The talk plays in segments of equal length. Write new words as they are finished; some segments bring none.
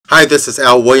Hi, this is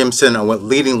Al Williamson. I'm with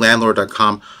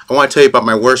leadinglandlord.com. I want to tell you about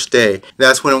my worst day.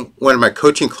 That's when one of my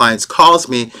coaching clients calls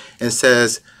me and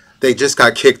says they just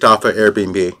got kicked off of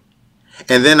Airbnb.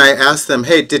 And then I ask them,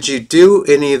 hey, did you do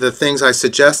any of the things I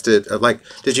suggested? Like,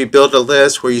 did you build a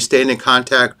list? Were you staying in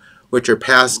contact with your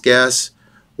past guests?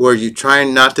 Were you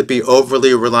trying not to be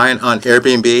overly reliant on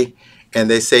Airbnb? And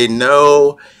they say,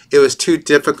 no, it was too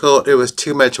difficult. It was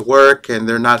too much work, and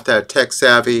they're not that tech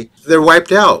savvy. They're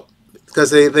wiped out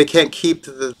because they can't keep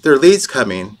their leads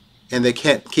coming, and they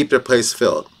can't keep their place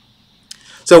filled.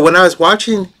 So when I was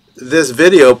watching this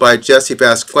video by Jesse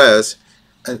Vasquez,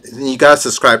 and you got to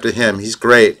subscribe to him. He's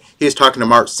great. He's talking to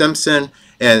Mark Simpson,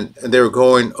 and they were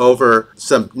going over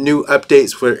some new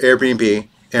updates for Airbnb.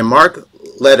 And Mark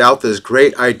let out this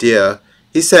great idea.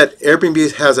 He said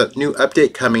Airbnb has a new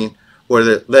update coming where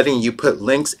they're letting you put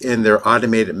links in their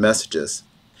automated messages.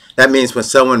 That means when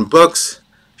someone books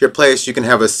your place, you can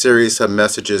have a series of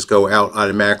messages go out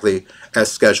automatically at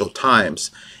scheduled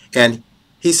times. And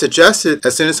he suggested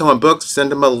as soon as someone books,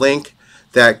 send them a link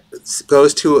that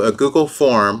goes to a Google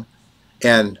form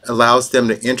and allows them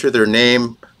to enter their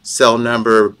name, cell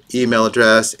number, email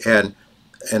address, and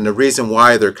the reason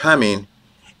why they're coming.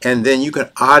 And then you can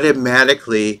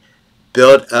automatically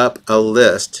build up a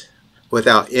list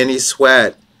without any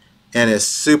sweat, and it's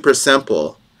super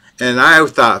simple. And I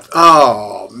thought,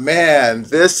 oh man,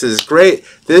 this is great.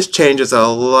 This changes a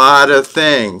lot of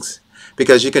things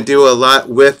because you can do a lot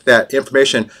with that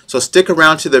information. So stick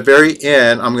around to the very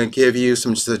end. I'm going to give you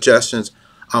some suggestions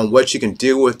on what you can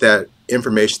do with that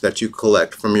information that you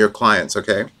collect from your clients,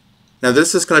 okay? Now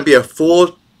this is going to be a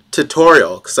full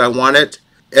tutorial because I wanted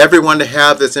everyone to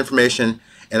have this information,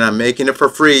 and I'm making it for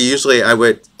free. Usually I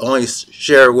would only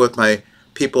share with my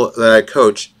people that I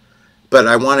coach, but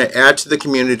I want to add to the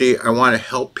community. I want to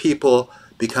help people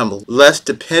become less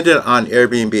dependent on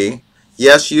Airbnb.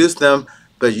 Yes, use them,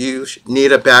 but you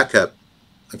need a backup.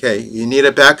 Okay, you need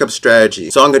a backup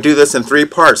strategy. So I'm going to do this in 3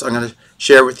 parts. I'm going to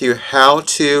share with you how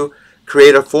to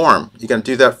create a form. You're going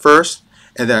to do that first,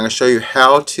 and then I'm going to show you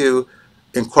how to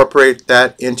incorporate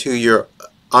that into your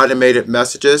automated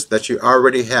messages that you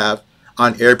already have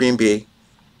on Airbnb.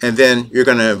 And then you're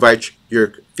going to invite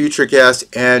your future guests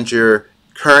and your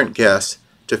current guests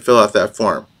to fill out that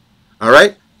form. All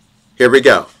right, here we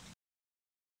go.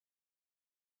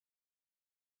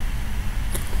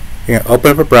 You're going to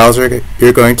open up a browser.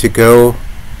 You're going to go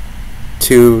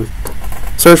to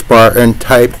search bar and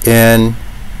type in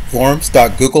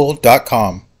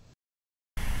forms.google.com.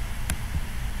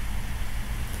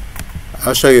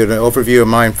 I'll show you an overview of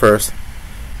mine first.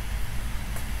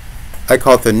 I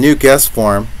call it the new guest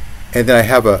form, and then I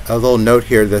have a little note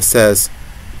here that says,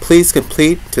 please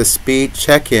complete to speed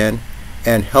check-in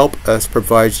and help us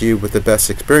provide you with the best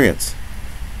experience.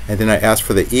 And then I ask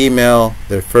for the email,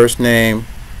 their first name,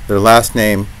 their last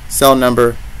name, cell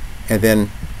number, and then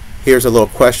here's a little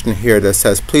question here that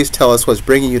says, please tell us what's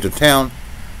bringing you to town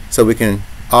so we can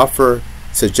offer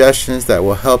suggestions that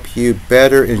will help you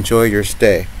better enjoy your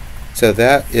stay. So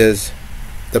that is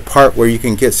the part where you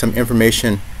can get some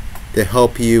information to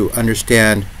help you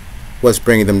understand what's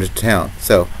bringing them to town.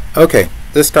 So, okay,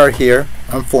 let's start here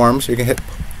on forms. You can hit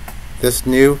this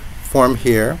new form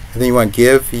here, and then you want to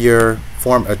give your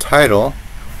form a title.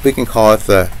 We can call it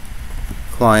the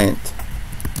client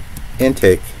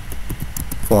intake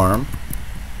form.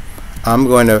 I'm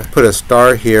going to put a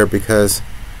star here because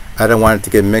I don't want it to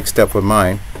get mixed up with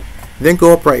mine. Then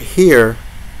go up right here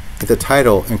at the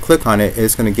title and click on it.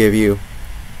 It's going to give you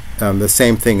the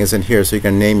same thing as in here, so you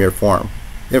can name your form.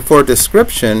 And for a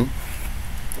description,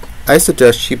 I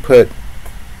suggest you put,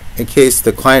 in case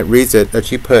the client reads it,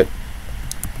 that you put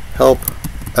help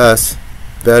us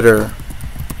better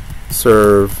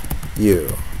serve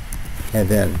you, and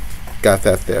then got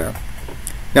that there.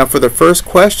 Now for the first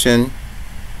question,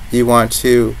 you want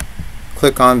to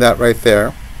click on that right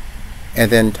there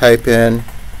and then type in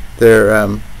their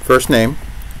first name.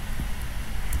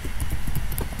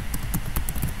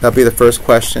 That'll be the first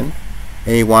question,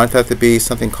 and you want that to be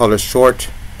something called a short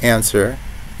answer.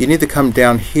 You need to come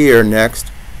down here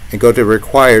next and go to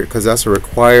required, because that's a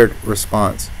required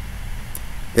response.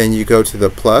 Then you go to the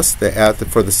plus, they add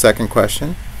for the second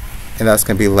question, and that's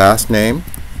going to be last name,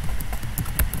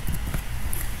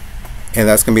 and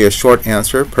that's going to be a short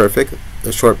answer. Perfect,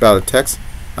 a short bout of text.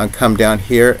 I'll come down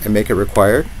here and make it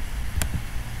required.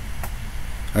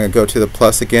 I'm going to go to the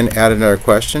plus again, add another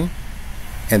question,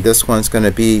 and this one's going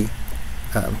to be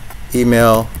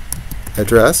email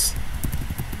address,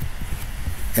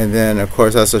 and then of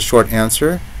course that's a short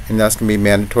answer, and that's going to be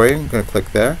mandatory. I'm going to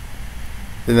click there.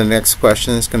 Then the next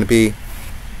question is going to be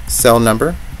cell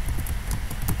number,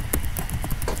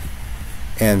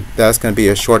 and that's going to be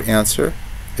a short answer.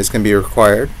 It's going to be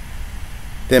required.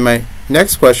 Then my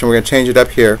next question, we're going to change it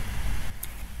up here.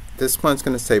 This one's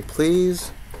going to say,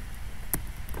 please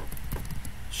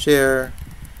share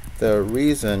the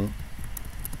reason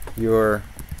you're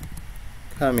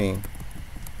coming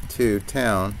to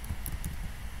town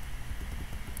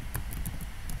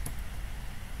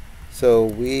so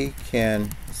we can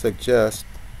suggest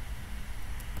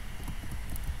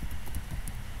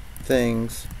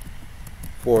things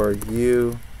for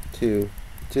you to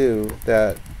do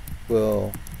that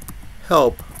will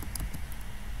help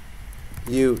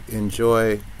you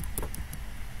enjoy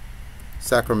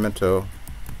Sacramento.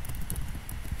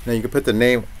 Now you can put the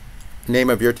name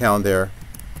of your town there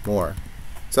more.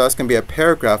 So that's going to be a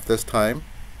paragraph this time,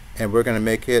 and we're going to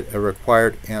make it a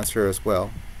required answer as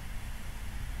well.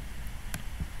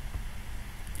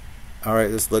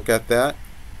 Alright, let's look at that.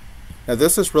 Now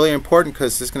this is really important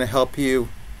because it's going to help you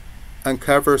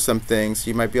uncover some things.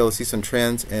 You might be able to see some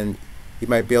trends, and you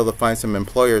might be able to find some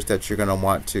employers that you're going to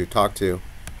want to talk to.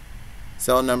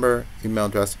 Cell number, email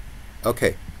address.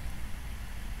 Okay.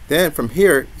 Then from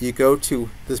here, you go to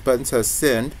this button says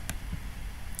send,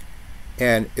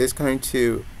 and it's going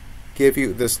to give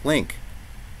you this link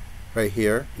right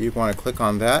here. You want to click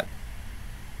on that,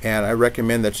 and I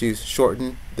recommend that you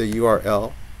shorten the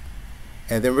URL.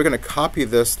 And then we're going to copy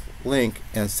this link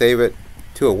and save it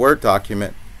to a Word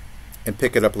document and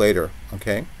pick it up later,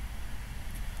 okay?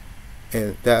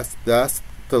 And that's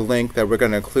the link that we're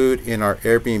going to include in our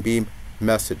Airbnb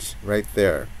message right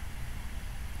there.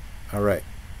 All right.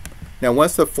 Now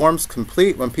once the form's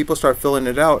complete, when people start filling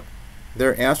it out,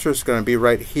 their answer is going to be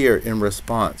right here in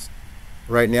response.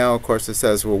 Right now, of course, it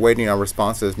says we're waiting on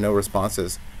responses, no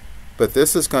responses. But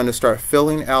this is going to start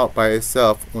filling out by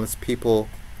itself once people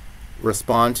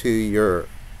respond to your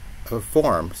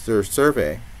form, your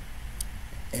survey.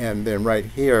 And then right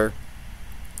here,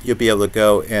 you'll be able to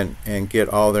go and get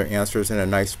all their answers in a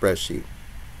nice spreadsheet.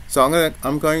 So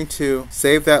I'm going to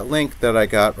save that link that I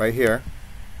got right here,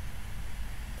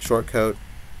 shortcode,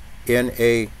 in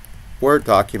a Word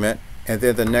document. And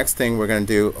then the next thing we're going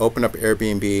to do, open up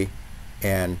Airbnb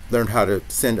and learn how to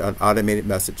send an automated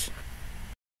message.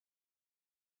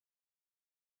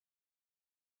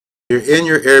 You're in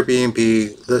your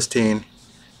Airbnb listing.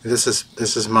 This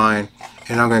is mine,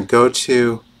 and I'm going to go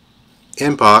to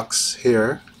inbox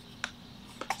here,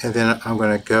 and then I'm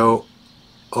going to go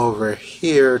over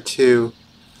here to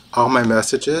all my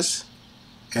messages,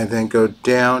 and then go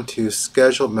down to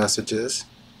scheduled messages,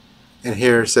 and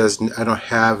here it says I don't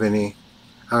have any.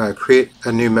 I'm going to create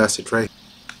a new message right,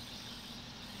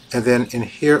 and then in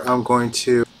here I'm going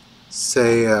to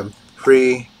say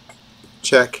free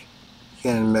check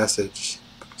in message,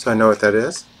 so I know what that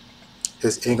is.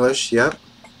 It's English, yep.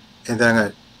 And then I'm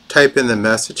going to type in the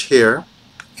message here,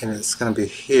 and it's going to be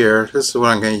here. This is what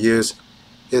I'm going to use.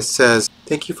 It says,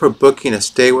 thank you for booking a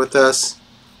stay with us.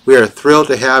 We are thrilled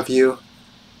to have you.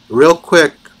 Real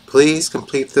quick, please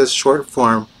complete this short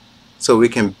form so we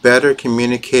can better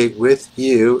communicate with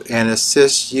you and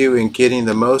assist you in getting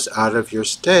the most out of your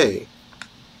stay.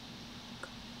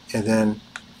 And then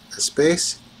a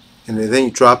space, and then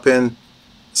you drop in.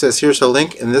 It says here's a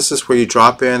link, and this is where you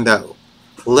drop in that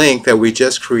link that we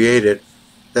just created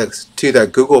that's to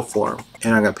that Google form,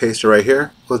 and I'm going to paste it right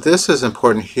here. Well, this is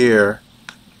important here.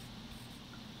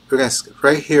 We're going to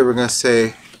right here we're going to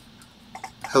say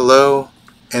hello,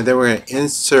 and then we're going to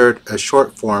insert a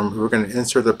short form. We're going to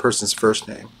insert the person's first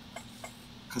name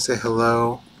and say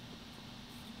hello,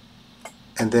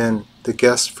 and then the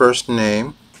guest's first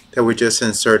name that we just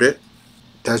inserted.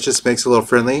 That just makes it a little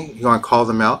friendly. You want to call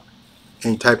them out,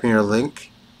 and you type in your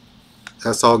link.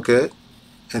 That's all good.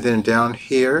 And then down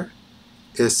here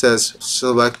it says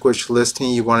select which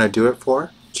listing you want to do it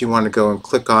for. You want to go and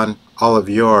click on all of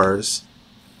yours.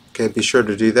 Okay, be sure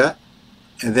to do that.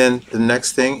 And then the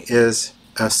next thing is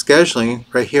scheduling.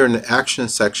 Right here in the action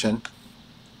section,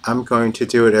 I'm going to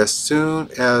do it as soon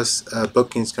as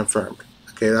booking's confirmed.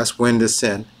 Okay, that's when to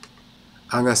send.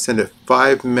 I'm going to send it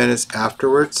 5 minutes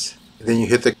afterwards. And then you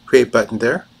hit the create button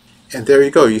there, and there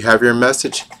you go. You have your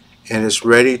message, and it's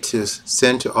ready to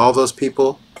send to all those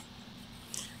people.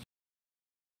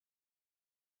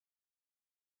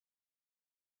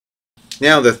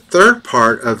 Now the third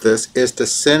part of this is to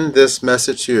send this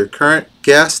message to your current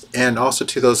guest and also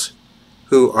to those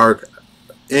who are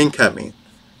incoming.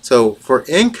 So for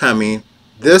incoming,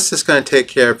 this is going to take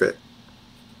care of it.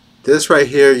 This right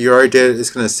here, you already did it. It's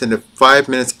going to send it 5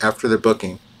 minutes after the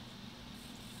booking.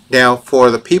 Now for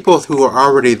the people who are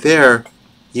already there,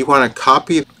 you want to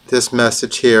copy this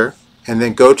message here and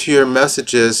then go to your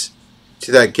messages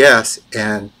to that guest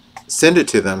and send it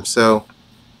to them. So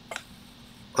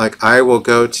Like I will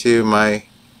go to my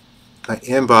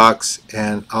inbox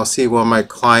and I'll see one of my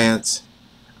clients.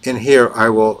 In here, I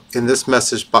will, in this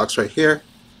message box right here,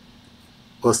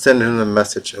 we'll send them a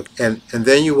message. And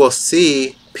then you will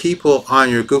see people on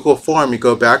your Google form. You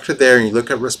go back to there and you look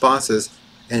at responses,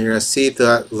 and you're going to see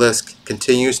that list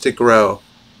continues to grow.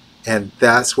 And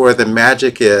that's where the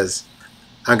magic is.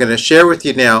 I'm going to share with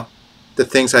you now the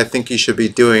things I think you should be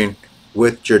doing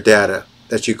with your data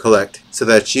that you collect so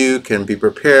that you can be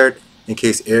prepared in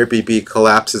case Airbnb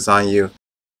collapses on you.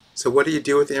 So what do you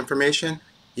do with the information?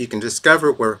 You can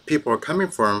discover where people are coming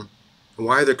from and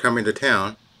why they're coming to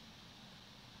town.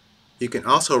 You can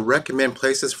also recommend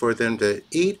places for them to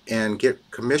eat and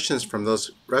get commissions from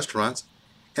those restaurants,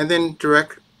 and then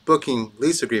direct booking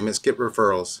lease agreements, get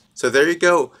referrals. So there you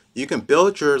go. You can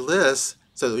build your list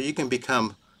so that you can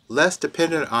become less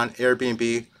dependent on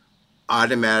Airbnb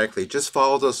automatically. Just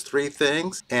follow those 3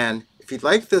 things. And if you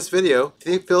like this video, if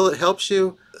you feel it helps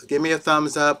you, give me a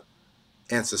thumbs up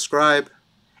and subscribe,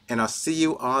 and I'll see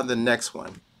you on the next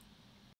one.